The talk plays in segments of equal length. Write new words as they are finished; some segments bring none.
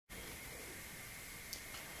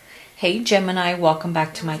Hey Gemini, welcome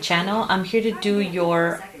back to my channel. I'm here to do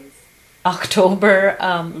your October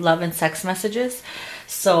love and sex messages.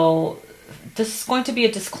 So this is going to be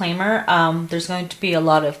a disclaimer. There's going to be a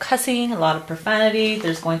lot of cussing, a lot of profanity.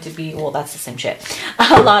 There's going to be, well, that's the same shit.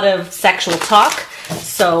 A lot of sexual talk.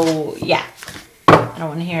 So yeah, I don't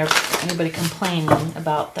want to hear anybody complaining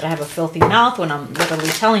about that I have a filthy mouth when I'm literally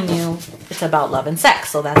telling you it's about love and sex.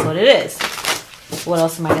 So that's what it is. What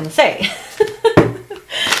else am I going to say?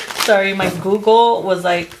 Sorry, my Google was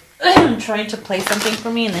like trying to play something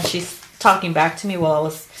for me, and then she's talking back to me while I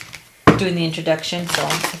was doing the introduction. So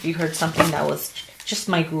if you heard something, that was just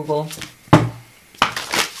my Google.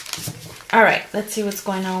 All right, let's see what's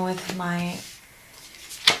going on with my,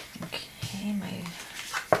 okay, my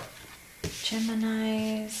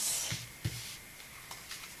Geminis.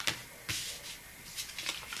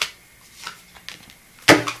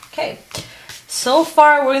 Okay, so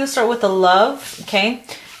far we're going to start with the love, okay?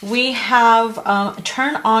 We have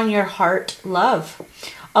turn on your heart, love.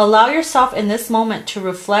 Allow yourself in this moment to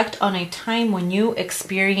reflect on a time when you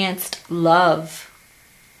experienced love.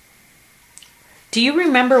 Do you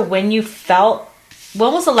remember when you felt,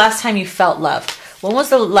 when was the last time you felt loved? When was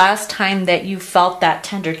the last time that you felt that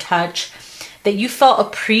tender touch, that you felt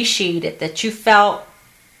appreciated, that you felt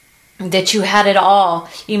that you had it all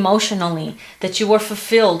emotionally, that you were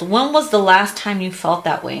fulfilled? When was the last time you felt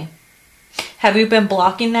that way? Have you been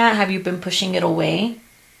blocking that? Have you been pushing it away?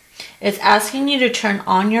 It's asking you to turn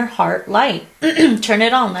on your heart light. Turn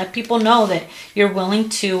it on. Let people know that you're willing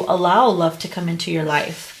to allow love to come into your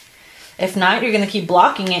life. If not, you're going to keep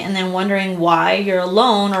blocking it and then wondering why you're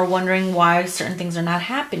alone or wondering why certain things are not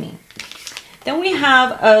happening. Then we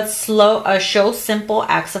have show simple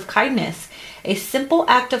acts of kindness. A simple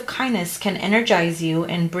act of kindness can energize you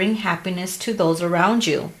and bring happiness to those around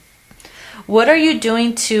you. What are you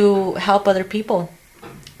doing to help other people?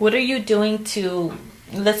 What are you doing to,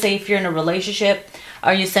 let's say if you're in a relationship,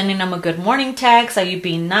 are you sending them a good morning text? Are you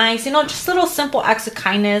being nice? You know, just little simple acts of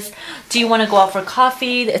kindness. Do you want to go out for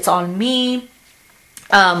coffee? It's on me.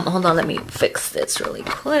 Hold on, let me fix this really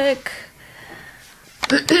quick.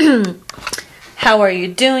 How are you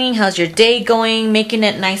doing? How's your day going? Making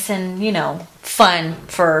it nice and, you know, fun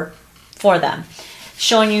for them.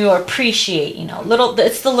 Showing you appreciate, you know,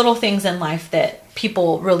 it's the little things in life that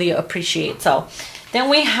people really appreciate. So then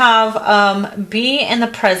we have be in the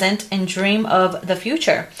present and dream of the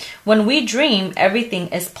future. When we dream, everything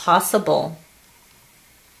is possible.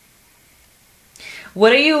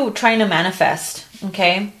 What are you trying to manifest?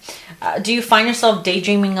 Okay. Do you find yourself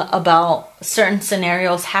daydreaming about certain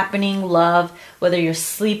scenarios happening, love, whether you're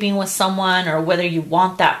sleeping with someone or whether you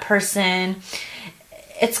want that person?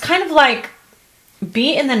 It's kind of like,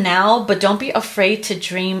 be in the now, but don't be afraid to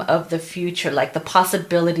dream of the future, like the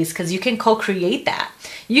possibilities, because you can co-create that.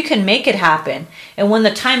 You can make it happen. And when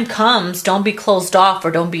the time comes, don't be closed off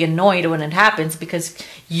or don't be annoyed when it happens, because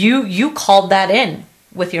you called that in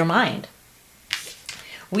with your mind.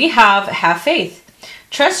 We have faith.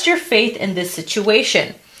 Trust your faith in this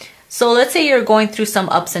situation. So let's say you're going through some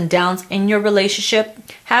ups and downs in your relationship.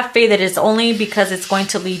 Have faith that it's only because it's going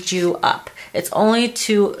to lead you up. It's only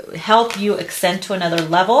to help you ascend to another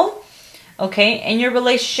level, okay, in your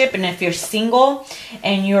relationship. And if you're single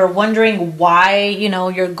and you're wondering why, you know,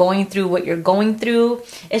 you're going through what you're going through,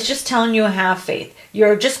 it's just telling you to have faith.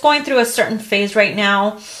 You're just going through a certain phase right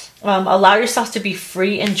now. Allow yourself to be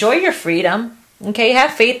free. Enjoy your freedom. Okay,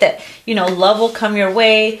 have faith that, you know, love will come your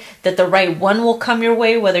way, that the right one will come your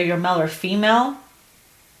way, whether you're male or female.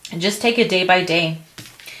 And just take it day by day.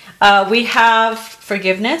 We have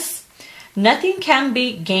forgiveness. Nothing can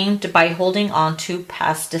be gained by holding on to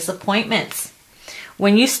past disappointments.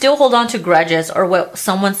 When you still hold on to grudges or what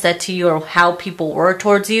someone said to you or how people were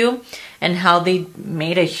towards you and how they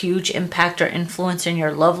made a huge impact or influence in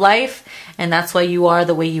your love life, and that's why you are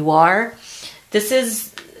the way you are, this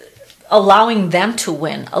is allowing them to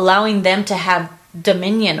win, allowing them to have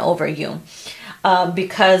dominion over you,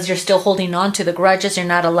 because you're still holding on to the grudges. You're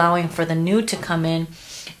not allowing for the new to come in,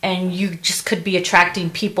 and you just could be attracting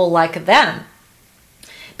people like them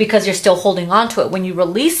because you're still holding on to it. When you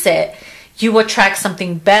release it, you attract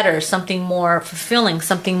something better, something more fulfilling,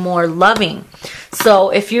 something more loving. So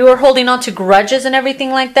if you are holding on to grudges and everything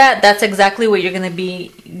like that, that's exactly what you're going to be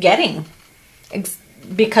getting,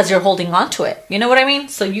 because you're holding on to it. You know what I mean?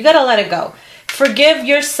 So you got to let it go. Forgive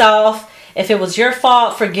yourself. If it was your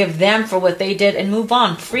fault, forgive them for what they did and move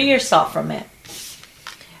on. Free yourself from it.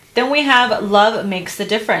 Then we have love makes the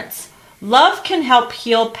difference. Love can help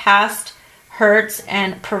heal past hurts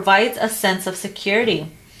and provides a sense of security.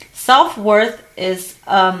 Self-worth is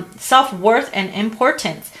self-worth and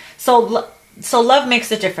importance. So So love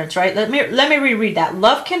makes a difference, right? Let me reread that.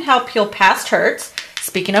 Love can help heal past hurts,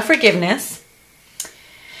 speaking of forgiveness,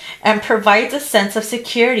 and provides a sense of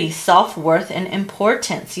security, self-worth, and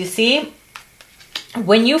importance. You see,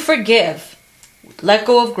 when you forgive, let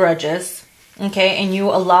go of grudges, okay, and you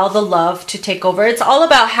allow the love to take over, it's all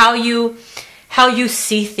about how you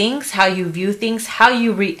see things, how you view things, how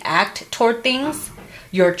you react toward things.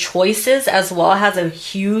 Your choices as well has a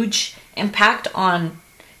huge impact on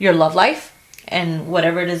your love life and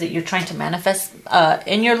whatever it is that you're trying to manifest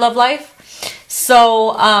in your love life.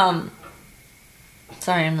 So,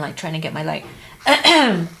 sorry, I'm like trying to get my light.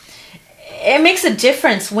 It makes a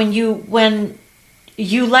difference when you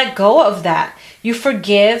let go of that. You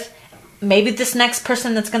forgive. Maybe this next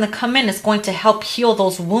person that's going to come in is going to help heal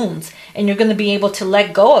those wounds, and you're going to be able to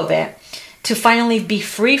let go of it to finally be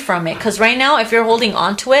free from it. Because right now, if you're holding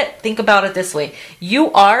on to it, think about it this way.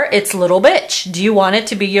 You are its little bitch. Do you want it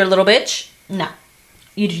to be your little bitch? No.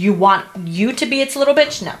 You want you to be its little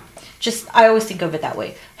bitch? No. I always think of it that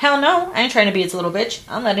way. Hell no, I ain't trying to be its little bitch.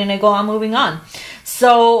 I'm letting it go. I'm moving on.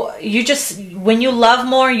 So when you love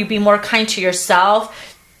more, you be more kind to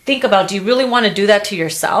yourself. Think about, do you really want to do that to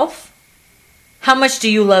yourself? How much do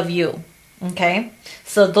you love you? Okay.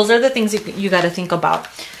 So those are the things you got to think about.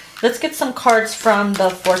 Let's get some cards from the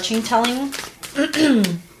fortune telling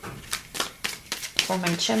for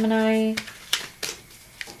my Gemini.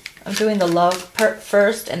 I'm doing the love part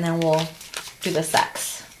first, and then we'll do the sex.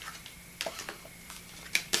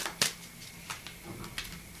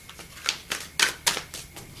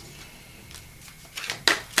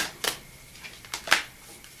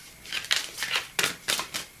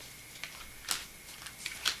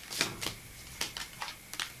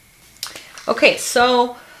 Okay,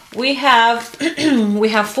 so we have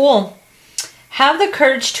Fool. Have the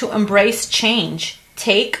courage to embrace change.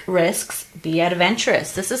 Take risks. Be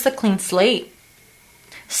adventurous. This is a clean slate.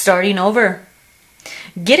 Starting over.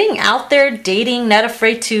 Getting out there, dating, not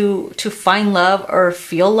afraid to find love or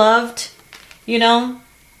feel loved. You know,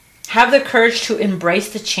 have the courage to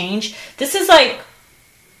embrace the change. This is like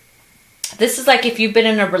if you've been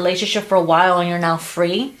in a relationship for a while and you're now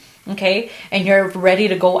free, okay, and you're ready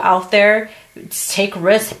to go out there, take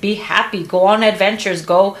risks, be happy, go on adventures,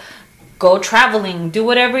 go traveling, do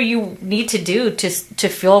whatever you need to do to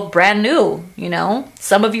feel brand new. You know,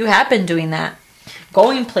 some of you have been doing that,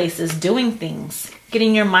 going places, doing things,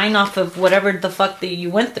 getting your mind off of whatever the fuck that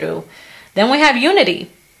you went through. Then we have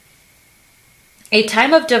unity, a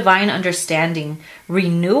time of divine understanding,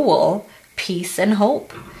 renewal, peace, and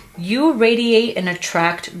hope. You radiate and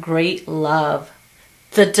attract great love.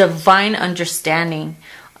 The divine understanding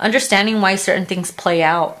why certain things play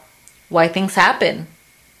out, why things happen.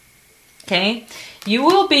 Okay, you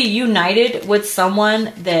will be united with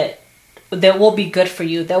someone that will be good for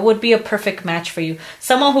you. That would be a perfect match for you.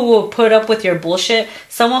 Someone who will put up with your bullshit.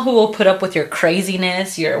 Someone who will put up with your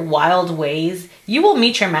craziness, your wild ways. You will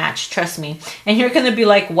meet your match, trust me. And you're going to be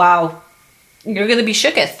like, wow. You're going to be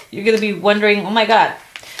shooketh. You're going to be wondering, oh my God,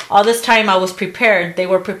 all this time I was prepared. They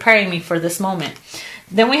were preparing me for this moment.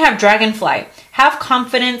 Then we have Dragonfly. Have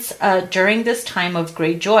confidence during this time of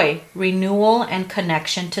great joy, renewal, and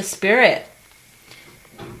connection to spirit.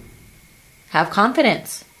 Have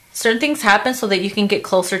confidence. Certain things happen so that you can get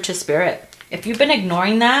closer to spirit. If you've been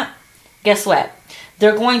ignoring that, guess what?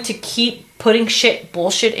 They're going to keep putting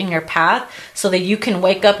bullshit in your path so that you can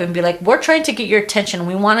wake up and be like, we're trying to get your attention.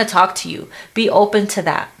 We want to talk to you. Be open to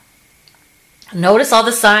that. Notice all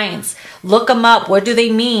the signs. Look them up. What do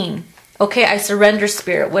they mean? Okay, I surrender,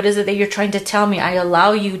 spirit. What is it that you're trying to tell me? I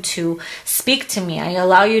allow you to speak to me. I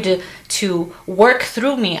allow you to work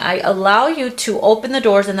through me. I allow you to open the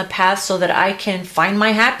doors and the path so that I can find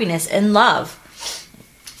my happiness in love.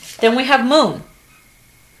 Then we have Moon.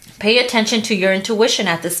 Pay attention to your intuition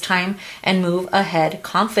at this time and move ahead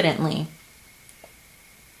confidently.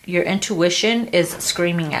 Your intuition is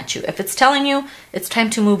screaming at you. If it's telling you it's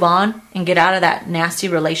time to move on and get out of that nasty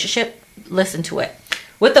relationship, listen to it.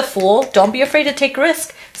 With the Fool, don't be afraid to take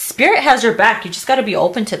risk. Spirit has your back. You just got to be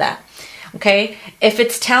open to that. Okay? If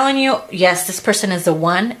it's telling you, yes, this person is the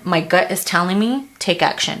one, my gut is telling me, take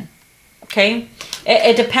action. Okay?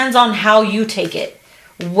 It depends on how you take it.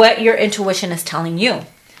 What your intuition is telling you.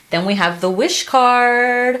 Then we have the Wish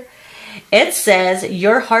card. It says,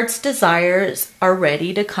 your heart's desires are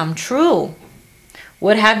ready to come true.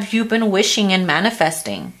 What have you been wishing and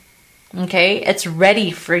manifesting? Okay, it's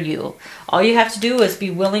ready for you. All you have to do is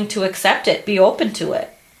be willing to accept it. Be open to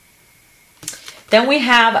it. Then we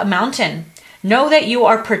have a Mountain. Know that you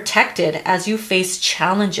are protected as you face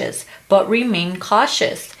challenges, but remain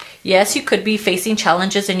cautious. Yes, you could be facing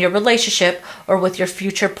challenges in your relationship or with your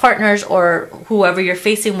future partners or whoever you're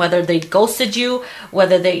facing, whether they ghosted you,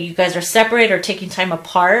 whether you guys are separated or taking time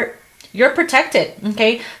apart. You're protected,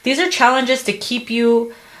 okay? These are challenges to keep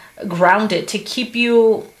you grounded, to keep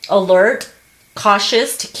you alert,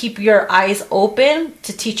 cautious, to keep your eyes open,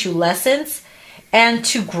 to teach you lessons, and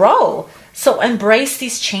to grow. So embrace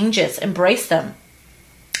these changes, embrace them.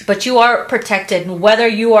 But you are protected. Whether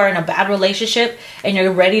you are in a bad relationship and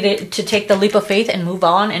you're ready to take the leap of faith and move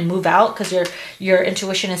on and move out because your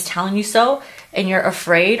intuition is telling you so, and you're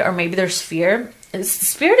afraid, or maybe there's fear,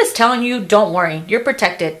 Spirit is telling you, don't worry, you're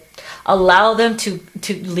protected. Allow them to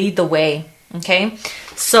lead the way, okay?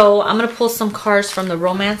 So I'm going to pull some cards from the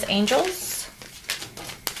Romance Angels.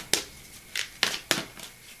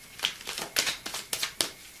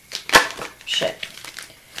 Shit.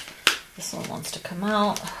 This one wants to come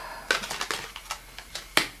out.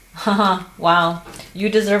 Haha, wow. You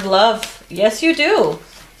deserve love. Yes, you do.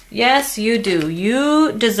 Yes, you do.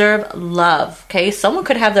 You deserve love, okay? Someone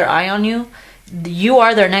could have their eye on you. You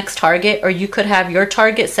are their next target, or you could have your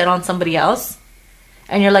target set on somebody else.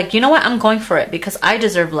 And you're like, you know what? I'm going for it because I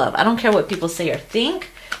deserve love. I don't care what people say or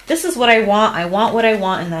think. This is what I want. I want what I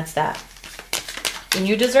want, and that's that. And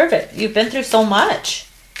you deserve it. You've been through so much.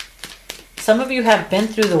 Some of you have been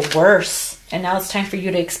through the worst, and now it's time for you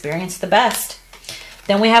to experience the best.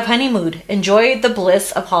 Then we have honeymoon. Enjoy the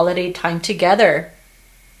bliss of holiday time together.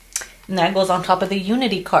 And that goes on top of the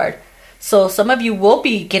unity card. So some of you will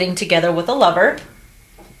be getting together with a lover.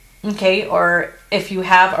 Okay, or if you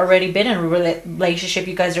have already been in a relationship,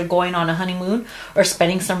 you guys are going on a honeymoon or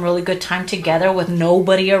spending some really good time together with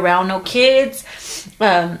nobody around, no kids,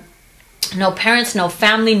 no parents, no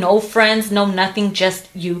family, no friends, no nothing, just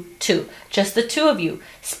you two. Just the two of you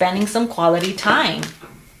spending some quality time.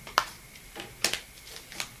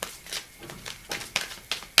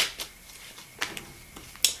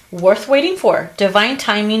 Worth waiting for. Divine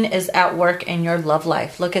timing is at work in your love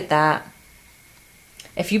life. Look at that.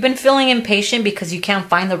 If you've been feeling impatient because you can't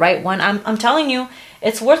find the right one, I'm telling you,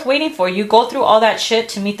 it's worth waiting for. You go through all that shit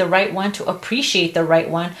to meet the right one, to appreciate the right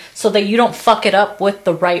one, so that you don't fuck it up with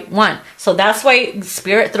the right one. So that's why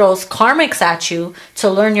Spirit throws karmics at you to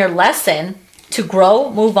learn your lesson, to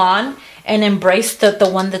grow, move on, and embrace the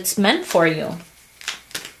one that's meant for you.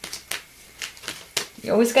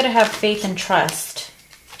 You always got to have faith and trust.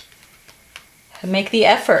 Make the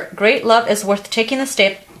effort. Great love is worth taking the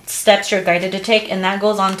steps you're guided to take, and that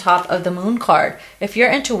goes on top of the moon card. If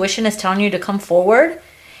your intuition is telling you to come forward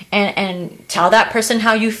and tell that person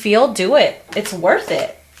how you feel, do it. It's worth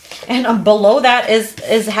it. And below that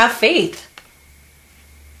is have faith.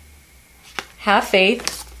 Have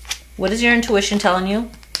faith. What is your intuition telling you?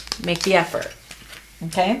 Make the effort.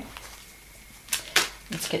 Okay?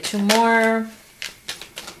 Let's get two more.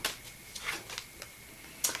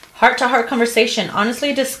 Heart-to-heart conversation.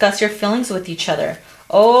 Honestly discuss your feelings with each other.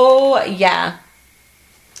 Oh, yeah.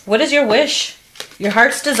 What is your wish? Your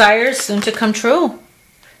heart's desire is soon to come true.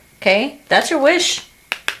 Okay? That's your wish.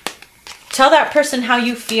 Tell that person how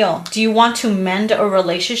you feel. Do you want to mend a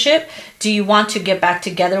relationship? Do you want to get back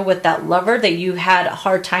together with that lover that you had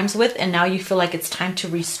hard times with and now you feel like it's time to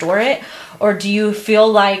restore it? Or do you feel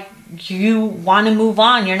like you want to move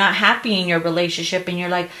on? You're not happy in your relationship and you're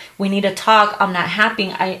like, we need to talk. I'm not happy.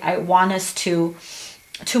 I want us to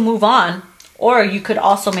move on. Or you could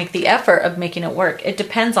also make the effort of making it work. It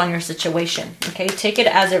depends on your situation. Okay, take it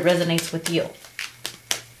as it resonates with you.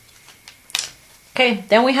 Okay,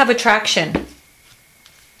 then we have attraction.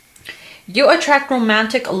 You attract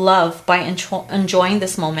romantic love by enjoying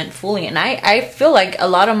this moment fully. And I feel like a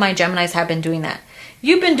lot of my Geminis have been doing that.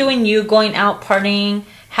 You've been doing you, going out, partying,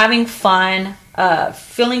 having fun,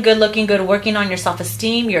 feeling good, looking good, working on your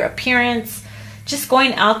self-esteem, your appearance, just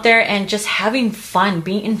going out there and just having fun,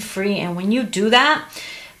 being free. And when you do that,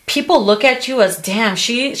 people look at you as, damn,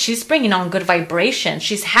 she's bringing on good vibration.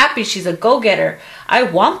 She's happy. She's a go-getter. I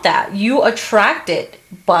want that. You attract it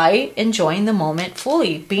by enjoying the moment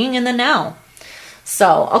fully, being in the now.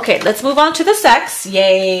 So, okay, let's move on to the sex.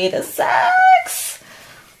 Yay, the sex.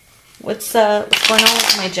 What's going on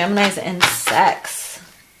with my Geminis and sex?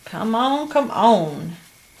 Come on, come on.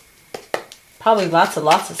 Probably lots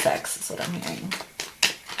of sex is what I'm hearing.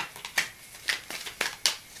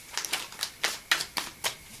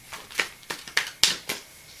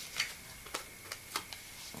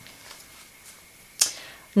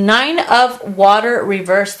 Nine of Water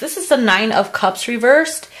reversed. This is the Nine of Cups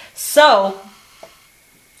reversed. So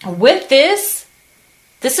with this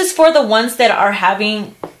is for the ones that are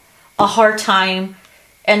having a hard time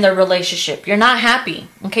in their relationship. You're not happy.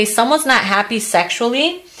 Okay, someone's not happy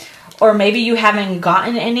sexually, or maybe you haven't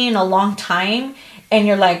gotten any in a long time and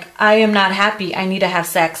you're like, I am not happy. I need to have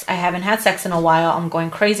sex. I haven't had sex in a while. I'm going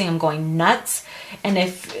crazy. I'm going nuts. And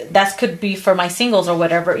if that could be for my singles or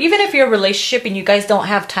whatever, even if you're a relationship and you guys don't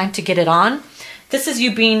have time to get it on, this is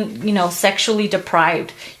you being, you know, sexually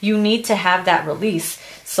deprived. You need to have that release.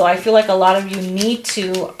 So I feel like a lot of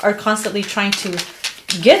you are constantly trying to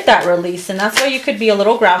get that release. And that's why you could be a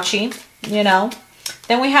little grouchy, you know.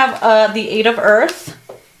 Then we have the Eight of Earth,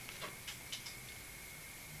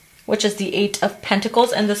 which is the Eight of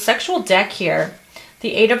Pentacles. And the sexual deck here,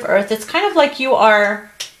 the Eight of Earth, it's kind of like you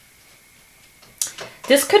are,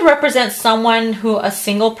 this could represent someone who, a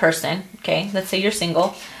single person, okay, let's say you're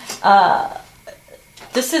single.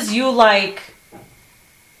 This is you like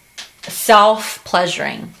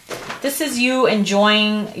self-pleasuring. This is you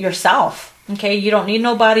enjoying yourself, okay? You don't need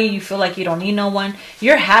nobody. You feel like you don't need no one.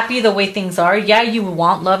 You're happy the way things are. Yeah, you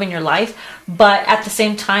want love in your life, but at the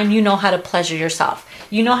same time, you know how to pleasure yourself.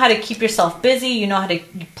 You know how to keep yourself busy. You know how to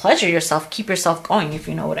pleasure yourself, keep yourself going, if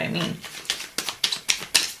you know what I mean.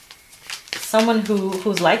 Someone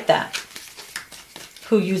who's like that,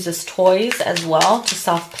 who uses toys as well to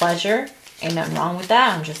self-pleasure. Ain't nothing wrong with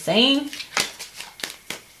that. I'm just saying.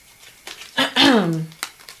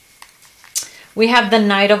 We have the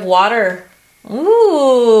Knight of Water.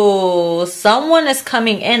 Ooh, someone is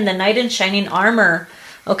coming in. The Knight in Shining Armor.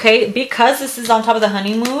 Okay, because this is on top of the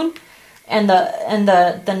honeymoon and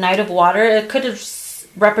the Knight of Water, it could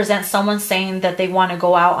represent someone saying that they want to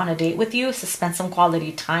go out on a date with you, to spend some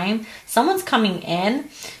quality time. Someone's coming in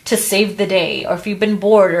to save the day, or if you've been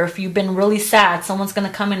bored, or if you've been really sad, someone's going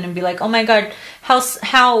to come in and be like, oh my God,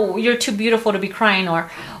 how you're too beautiful to be crying,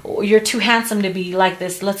 or you're too handsome to be like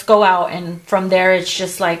this. Let's go out. And from there, it's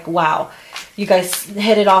just like, wow, you guys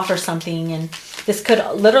hit it off or something. And this could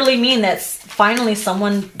literally mean that finally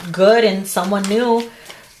someone good and someone new,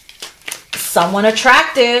 someone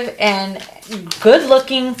attractive and good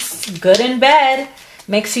looking, good in bed,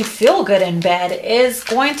 makes you feel good in bed, is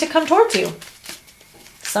going to come towards you.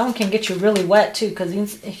 Someone can get you really wet too, because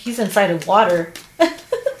he's inside of water.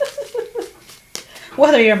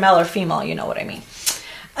 Whether you're male or female, you know what I mean.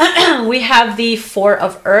 We have the Four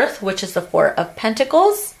of Earth, which is the Four of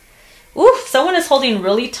Pentacles. Oof, someone is holding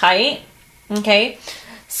really tight. Okay.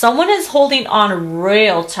 Someone is holding on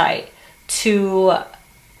real tight to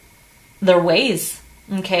their ways.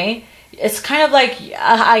 Okay. It's kind of like,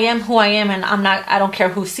 I am who I am, and I don't care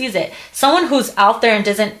who sees it. Someone who's out there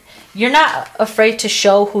and you're not afraid to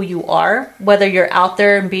show who you are, whether you're out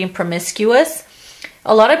there and being promiscuous.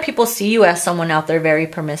 A lot of people see you as someone out there very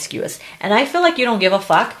promiscuous. And I feel like you don't give a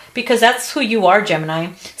fuck, because that's who you are,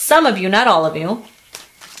 Gemini. Some of you, not all of you.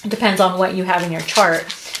 It depends on what you have in your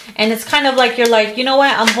chart. And it's kind of like, you're like, you know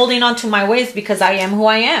what? I'm holding on to my ways because I am who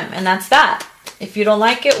I am. And that's that. If you don't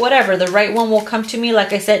like it, whatever. The right one will come to me.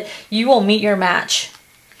 Like I said, you will meet your match.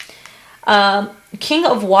 King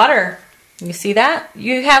of Water. You see that?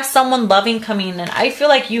 You have someone loving coming in. I feel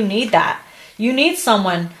like you need that. You need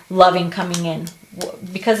someone loving coming in,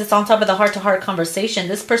 because it's on top of the heart-to-heart conversation.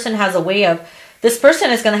 This person is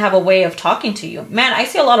going to have a way of talking to you. Man, I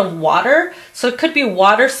see a lot of water. So it could be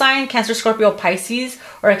water sign, Cancer, Scorpio, Pisces,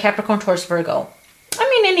 or a Capricorn, Taurus, Virgo. I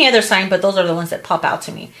mean, any other sign, but those are the ones that pop out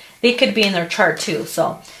to me. They could be in their chart too.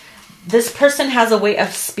 So this person has a way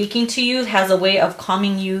of speaking to you, has a way of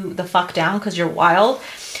calming you the fuck down because you're wild,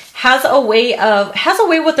 has a way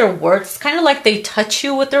with their words. It's kind of like they touch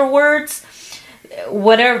you with their words.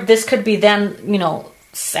 Whatever, this could be them, you know,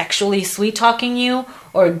 sexually sweet talking you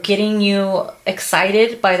or getting you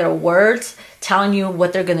excited by their words, telling you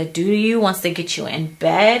what they're going to do to you once they get you in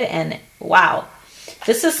bed. And wow,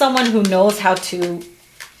 this is someone who knows how to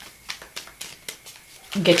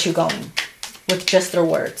get you going with just their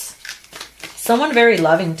words. Someone very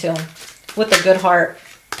loving too, with a good heart.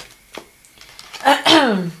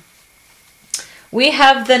 We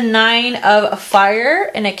have the Nine of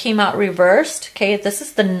Fire, and it came out reversed. Okay, this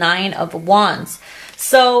is the Nine of Wands.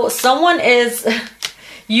 So someone is,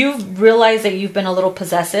 you've realized that you've been a little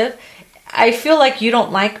possessive. I feel like you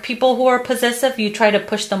don't like people who are possessive. You try to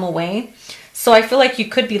push them away. So I feel like you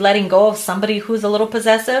could be letting go of somebody who's a little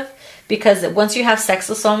possessive, because once you have sex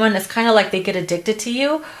with someone, it's kind of like they get addicted to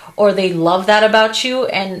you, or they love that about you,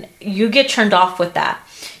 and you get turned off with that.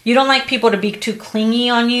 You don't like people to be too clingy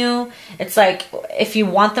on you. It's like, if you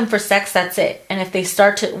want them for sex, that's it. And if they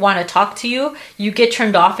start to want to talk to you, you get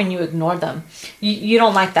turned off and you ignore them. You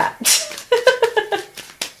don't like that.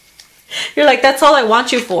 You're like, that's all I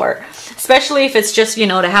want you for. Especially if it's just, you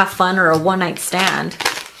know, to have fun or a one-night stand.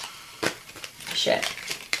 Shit.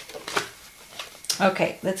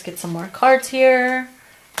 Okay, let's get some more cards here.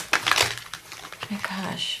 Oh my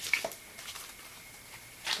gosh.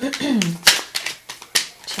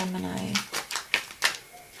 Gemini.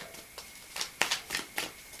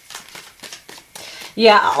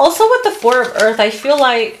 Yeah, also with the Four of Earth, I feel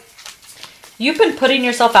like you've been putting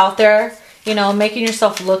yourself out there, you know, making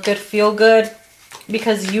yourself look good, feel good,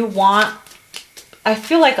 because you want, I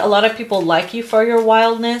feel like a lot of people like you for your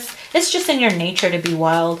wildness. It's just in your nature to be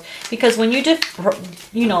wild, because when you just,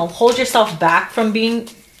 you know, hold yourself back from being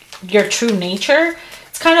your true nature,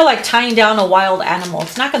 it's kind of like tying down a wild animal.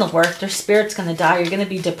 It's not going to work. Their spirit's going to die. You're going to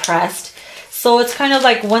be depressed. So it's kind of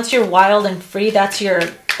like once you're wild and free, that's you.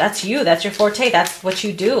 That's your forte. That's what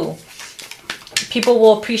you do. People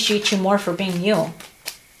will appreciate you more for being you.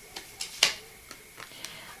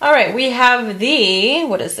 All right, we have the,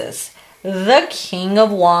 what is this? The King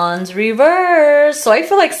of Wands reverse. So I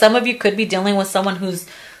feel like some of you could be dealing with someone who's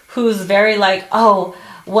very like, oh,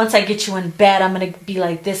 once I get you in bed, I'm going to be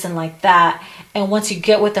like this and like that. And once you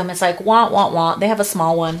get with them, it's like, want, want, want. They have a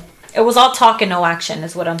small one. It was all talk and no action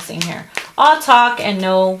is what I'm seeing here. All talk and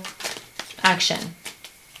no action.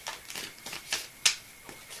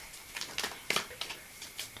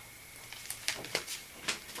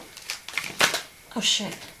 Oh,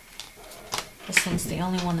 shit. This thing's the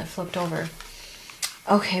only one that flipped over.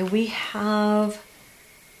 Okay, we have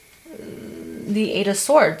the Eight of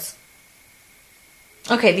Swords.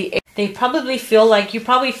 Okay, they probably feel like, you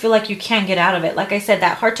probably feel like you can't get out of it. Like I said,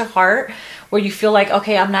 that heart to heart where you feel like,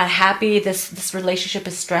 okay, I'm not happy. This relationship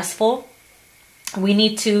is stressful. We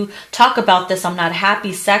need to talk about this. I'm not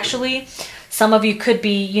happy sexually. Some of you could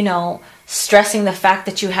be, you know, stressing the fact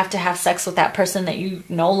that you have to have sex with that person that you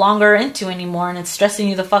no longer into anymore, and it's stressing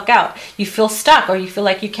you the fuck out. You feel stuck, or you feel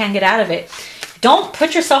like you can't get out of it. Don't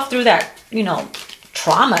put yourself through that, you know,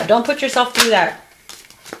 trauma. Don't put yourself through that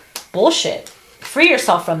bullshit. Free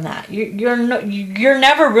yourself from that. You're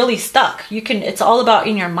never really stuck. You can. It's all about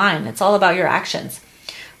in your mind. It's all about your actions.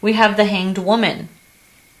 We have the Hanged Woman.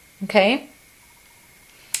 Okay.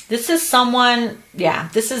 This is someone, yeah,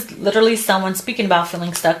 this is literally someone, speaking about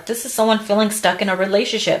feeling stuck, this is someone feeling stuck in a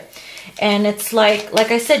relationship. And it's like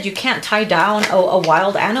I said, you can't tie down a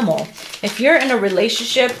wild animal. If you're in a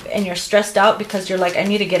relationship and you're stressed out because you're like, I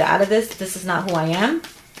need to get out of this, this is not who I am,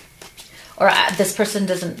 or this person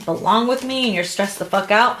doesn't belong with me, and you're stressed the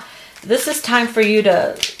fuck out, this is time for you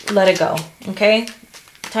to let it go, okay?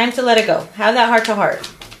 Time to let it go. Have that heart to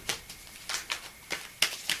heart.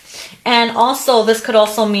 And also, this could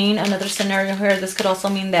also mean, another scenario here, this could also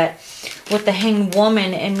mean that with the Hanged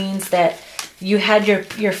Woman, it means that you had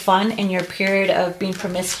your fun and your period of being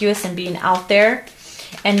promiscuous and being out there.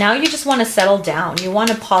 And now you just want to settle down. You want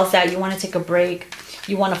to pause that. You want to take a break.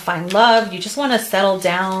 You want to find love. You just want to settle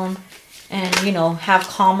down and, you know, have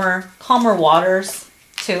calmer waters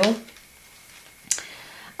too.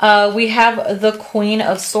 We have the Queen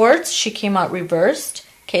of Swords. She came out reversed.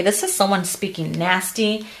 Okay, this is someone speaking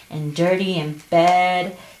nasty and dirty in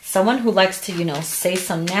bed. Someone who likes to, you know, say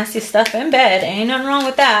some nasty stuff in bed. Ain't nothing wrong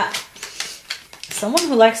with that. Someone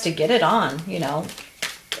who likes to get it on, you know.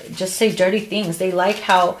 Just say dirty things. They like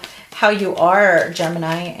how you are,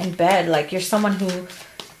 Gemini, in bed. Like, you're someone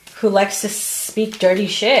who likes to speak dirty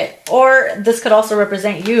shit. Or this could also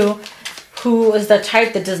represent you, who is the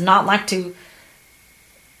type that does not like to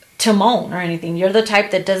moan or anything. You're the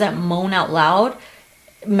type that doesn't moan out loud.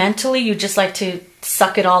 Mentally, you just like to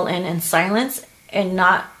suck it all in silence and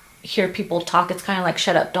not hear people talk. It's kind of like,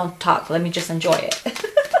 shut up, don't talk, let me just enjoy it.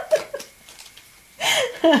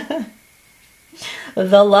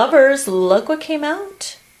 The Lovers, look what came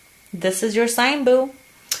out. This is your sign, boo.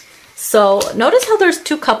 So notice how there's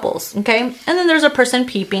two couples, okay? And then there's a person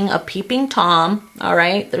peeping, a peeping Tom, all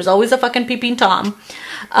right? There's always a fucking peeping Tom.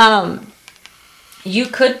 You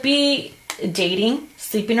could be dating,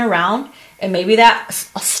 sleeping around, and maybe that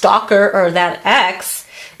stalker or that ex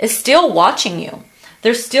is still watching you.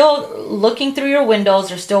 They're still looking through your windows.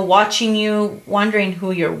 They're still watching you, wondering who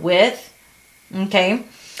you're with. Okay?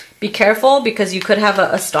 Be careful, because you could have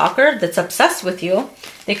a stalker that's obsessed with you.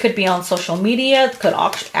 They could be on social media. Could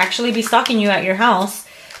actually be stalking you at your house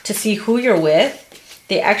to see who you're with.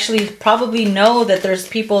 They actually probably know that there's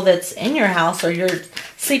people that's in your house, or you're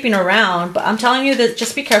sleeping around. But I'm telling you that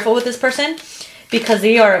just be careful with this person, because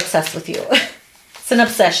they are obsessed with you. It's an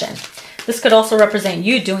obsession. This could also represent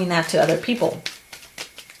you doing that to other people.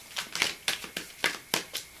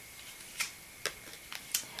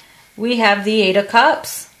 We have the Eight of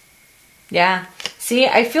Cups. Yeah. See,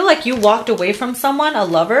 I feel like you walked away from someone, a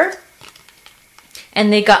lover,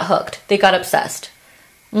 and they got hooked. They got obsessed.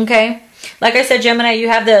 Okay? Like I said, Gemini, you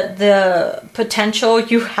have the potential.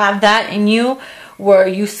 You have that in you where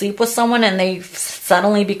you sleep with someone and they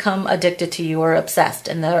suddenly become addicted to you or obsessed,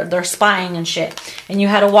 and they're spying and shit, and you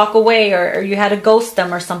had to walk away, or you had to ghost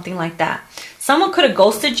them or something like that. Someone could have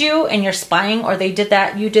ghosted you and you're spying, or they did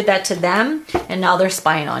that, you did that to them, and now they're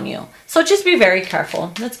spying on you. So just be very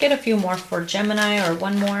careful. Let's get a few more for Gemini, or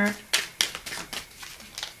one more.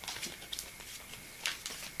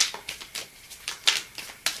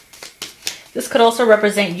 This could also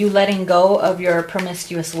represent you letting go of your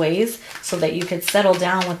promiscuous ways so that you could settle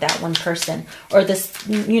down with that one person. Or this,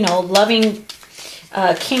 you know, loving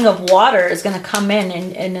king of water is going to come in,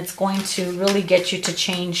 and it's going to really get you to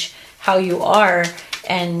change how you are,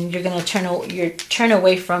 and you're going to turn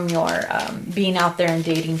away from your being out there and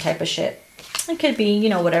dating type of shit. It could be, you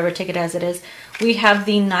know, whatever, take it as it is. We have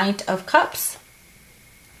the Knight of Cups.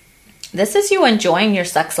 This is you enjoying your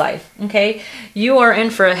sex life, okay? You are in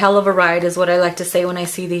for a hell of a ride is what I like to say when I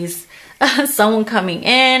see these. Someone coming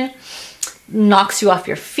in, knocks you off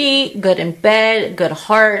your feet, good in bed, good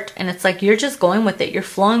heart, and it's like you're just going with it. You're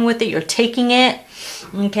flowing with it. You're taking it,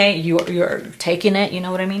 okay? You're taking it, you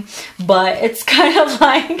know what I mean? But it's kind of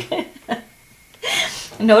like,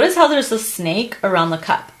 notice how there's a snake around the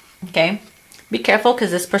cup, okay? Be careful,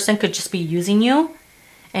 because this person could just be using you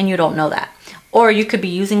and you don't know that. Or you could be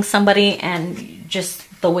using somebody and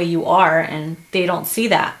just the way you are, and they don't see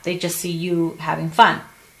that. They just see you having fun.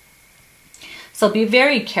 So be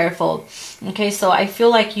very careful. Okay, so I feel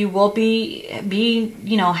like you will be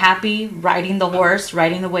you know, happy, riding the horse,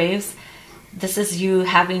 riding the waves. This is you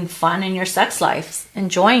having fun in your sex life,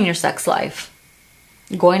 enjoying your sex life,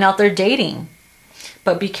 going out there dating.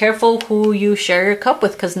 But be careful who you share your cup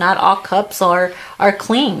with, because not all cups are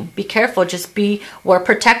clean. Be careful. Just wear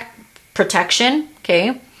protection,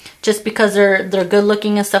 okay? Just because they're good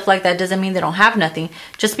looking and stuff like that doesn't mean they don't have nothing.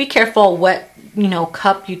 Just be careful what, you know,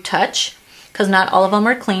 cup you touch, because not all of them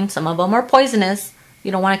are clean. Some of them are poisonous.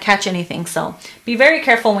 You don't want to catch anything. So be very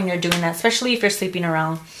careful when you're doing that, especially if you're sleeping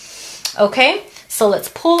around. Okay, so let's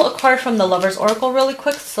pull a card from the Lover's Oracle really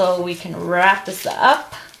quick so we can wrap this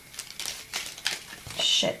up.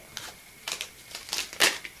 Shit.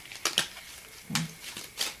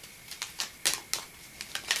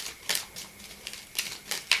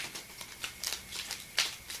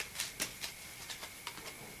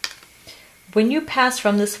 When you pass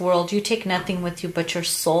from this world, you take nothing with you but your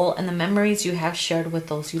soul and the memories you have shared with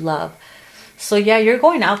those you love. So yeah, you're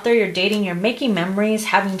going out there, you're dating, you're making memories,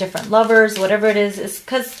 having different lovers, whatever it is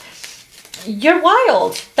because you're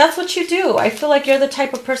wild. That's what you do. I feel like you're the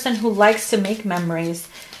type of person who likes to make memories.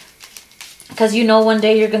 Because you know one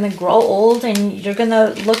day you're going to grow old and you're going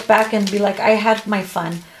to look back and be like, I had my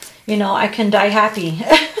fun. You know, I can die happy.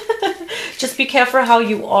 Just be careful how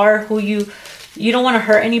you are, who you don't want to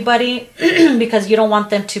hurt anybody because you don't want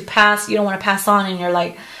them to pass. You don't want to pass on and you're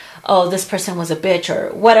like, oh, this person was a bitch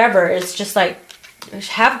or whatever. It's just like,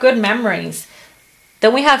 have good memories.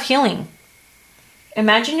 Then we have healing.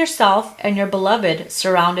 Imagine yourself and your beloved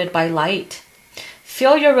surrounded by light.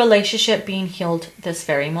 Feel your relationship being healed this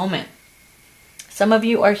very moment. Some of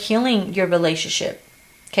you are healing your relationship.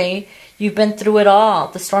 Okay? You've been through it all,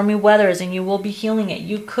 the stormy weathers, and you will be healing it.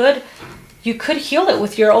 You could heal it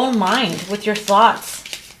with your own mind, with your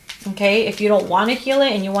thoughts. Okay? If you don't want to heal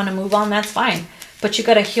it and you want to move on, that's fine. But you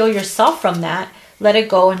got to heal yourself from that. Let it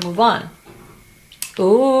go and move on.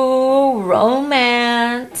 Ooh,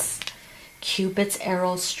 romance. Cupid's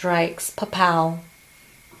arrow strikes. Pa-pow.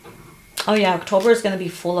 Oh yeah, October is going to be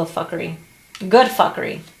full of fuckery. Good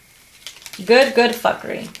fuckery. Good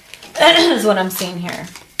fuckery. Is what I'm seeing here.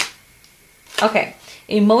 Okay.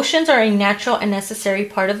 Emotions are a natural and necessary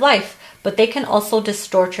part of life, but they can also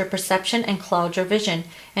distort your perception and cloud your vision.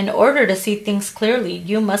 In order to see things clearly,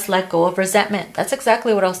 you must let go of resentment. That's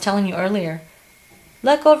exactly what I was telling you earlier.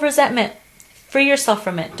 Let go of resentment. Free yourself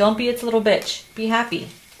from it. Don't be its little bitch. Be happy.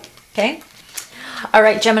 Okay? All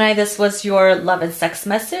right, Gemini, this was your love and sex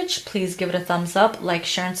message. Please give it a thumbs up, like,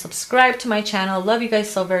 share, and subscribe to my channel. Love you guys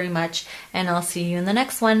so very much, and I'll see you in the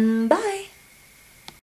next one. Bye.